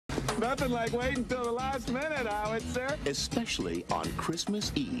Nothing like waiting until the last minute, Howitzer. Especially on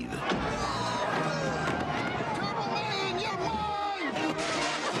Christmas Eve. Turboman, you're mine!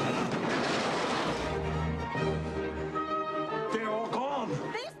 They're all gone.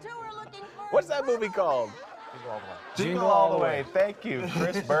 These two are looking for... What's that movie called? Jingle All the Way. Thank you,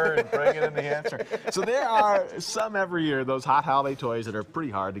 Chris Byrne, bringing in the answer. So there are some every year, those hot holiday toys that are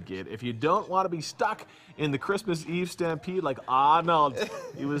pretty hard to get. If you don't want to be stuck in the Christmas Eve stampede like Arnold,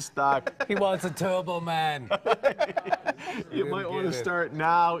 he was stuck. He wants a Turbo Man. You might want to start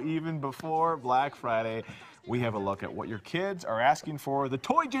now, even before Black Friday. We have a look at what your kids are asking for. The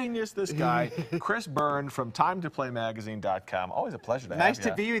toy genius, this guy, Chris Byrne from TimeToPlayMagazine.com. Always a pleasure to have you. Nice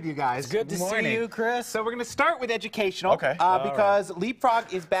to be with you guys. Good to see you, Chris. So we're going to start with educational. Okay. Because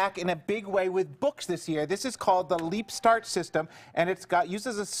Leapfrog is back in a big way with books this year. This is called the Leap Start system, and it's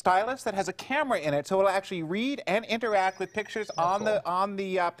uses a stylus that has a camera in it, so it'll actually read and interact with pictures on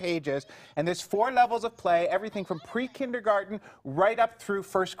the pages. And there's 4 levels of play, everything from pre-kindergarten right up through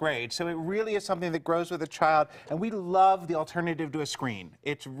 1st grade. So it really is something that grows with a child. And we love the alternative to a screen.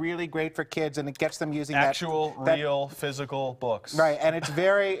 It's really great for kids, and it gets them using actual, real, physical books. Right, and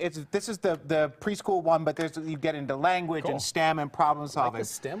this is the preschool one, but you get into language and STEM and problem solving. I like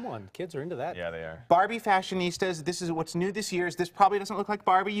the STEM one. Kids are into that. Yeah, they are. Barbie Fashionistas, this is what's new this year. This probably doesn't look like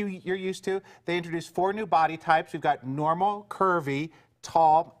Barbie you're used to. They introduced 4 new body types. We've got normal, curvy,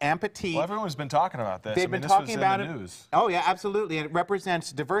 tall, and petite. Well, everyone's been talking about this. They've been talking about it. News. Oh yeah, absolutely, and it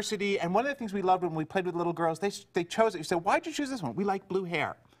represents diversity. And one of the things we loved when we played with little girls, they chose it. You said, "Why'd you choose this one?" We like blue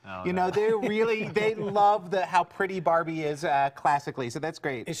hair. Oh, you know, they love how pretty Barbie is classically, so that's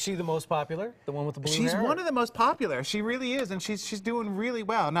great. Is she the most popular? The one with the blue She's hair? one of the most popular. She really is, and she's doing really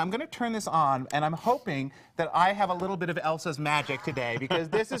well. Now I'm going to turn this on, and I'm hoping that I have a little bit of Elsa's magic today, because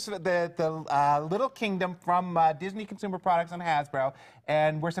this is the Little Kingdom from Disney Consumer Products and Hasbro,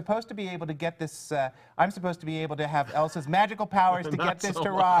 and we're supposed to be able to get this. I'm supposed to be able to have Elsa's magical powers to get this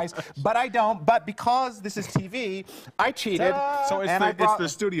to rise, but I don't. But because this is TV, I cheated. So it's the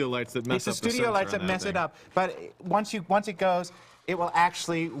studio lights that mess up. It's the studio lights that mess it up. But once it goes, it will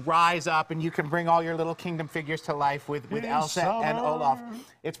actually rise up, and you can bring all your little kingdom figures to life with Elsa and Olaf.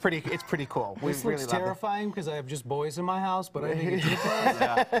 It's pretty cool. This looks terrifying because I have just boys in my house, but I think it's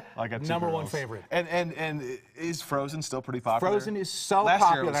like a #1 favorite. And is Frozen still pretty popular? Frozen is so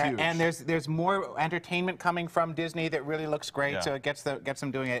popular, and there's more entertainment coming from Disney that really looks great. So it gets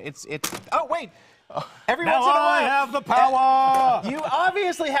them doing it. It's oh wait. Every once in a while, I have the power. You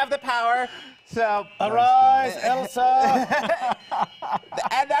obviously have the power. So arise, Elsa.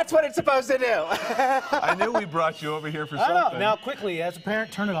 And that's what it's supposed to do. I knew we brought you over here for something. Now, quickly, as a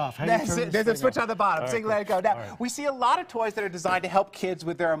parent, turn it off. How do you turn this There's a switch thing on the bottom. So you let it go. Now, we see a lot of toys that are designed to help kids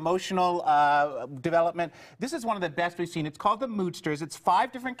with their emotional development. This is one of the best we've seen. It's called the Moodsters. It's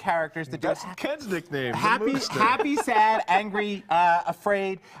 5 different characters that That's Ken's nickname. happy, sad, angry,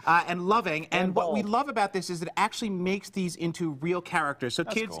 afraid, and loving. And what we love about this is it actually makes these into real characters. So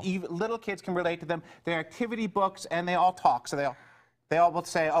little kids can relate to them. They're activity books, and they all talk. So they all will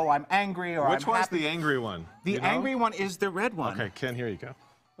say, "Oh, I'm angry," or Which "I'm one's happy." the angry one? The angry one is the red one. Okay, Ken, here you go.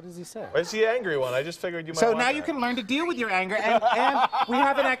 What does he say? It's the angry one. I just figured you might So want now that. you can learn to deal with your anger, and we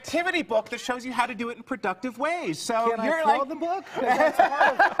have an activity book that shows you how to do it in productive ways. So Can you're I throw like, the book? That's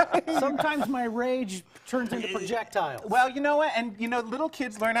part of, sometimes my rage turns into projectiles. well, you know what? And little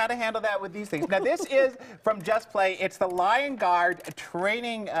kids learn how to handle that with these things. Now this is from Just Play. It's the Lion Guard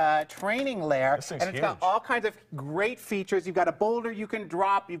training lair, and it's got all kinds of great features. You've got a boulder you can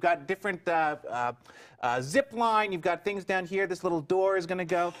drop. You've got different zip line. You've got things down here. This little door is going to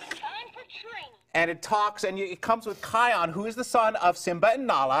go. And it talks, and it comes with Kion, who is the son of Simba and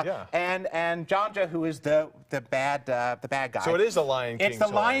Nala, and Janja, who is the bad guy. So it is a Lion King. It's the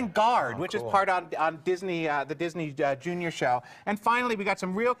toy. Lion Guard, which cool. is part on Disney, the Disney Junior show. And finally, we got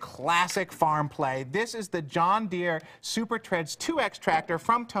some real classic farm play. This is the John Deere Super Treads 2X tractor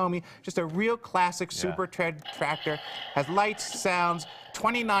from Tomy. Just a real classic Super Tread tractor. Has lights, sounds.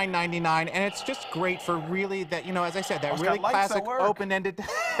 $29.99, and it's just great for really that, as I said, that really classic open-ended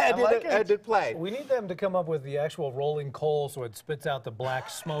play. We need them to come up with the actual rolling coal so it spits out the black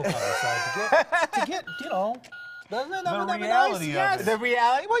smoke on the side to get the reality of it. The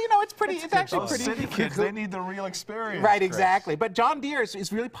reality. Well, it's actually pretty. City kids, they need the real experience. Right, exactly. But John Deere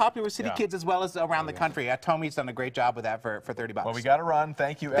is really popular with city kids as well as around the country. Tomy's done a great job with that for $30. Well, we got to run.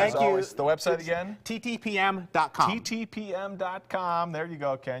 Thank you, as always. The website again? ttpm.com. ttpm.com. There you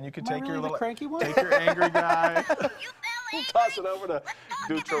go, Ken. You can take your little cranky one. Take your angry guy. Toss it over to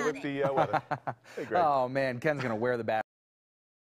Dutra with the weather. Hey, Greg. Oh man, Ken's gonna wear the bat.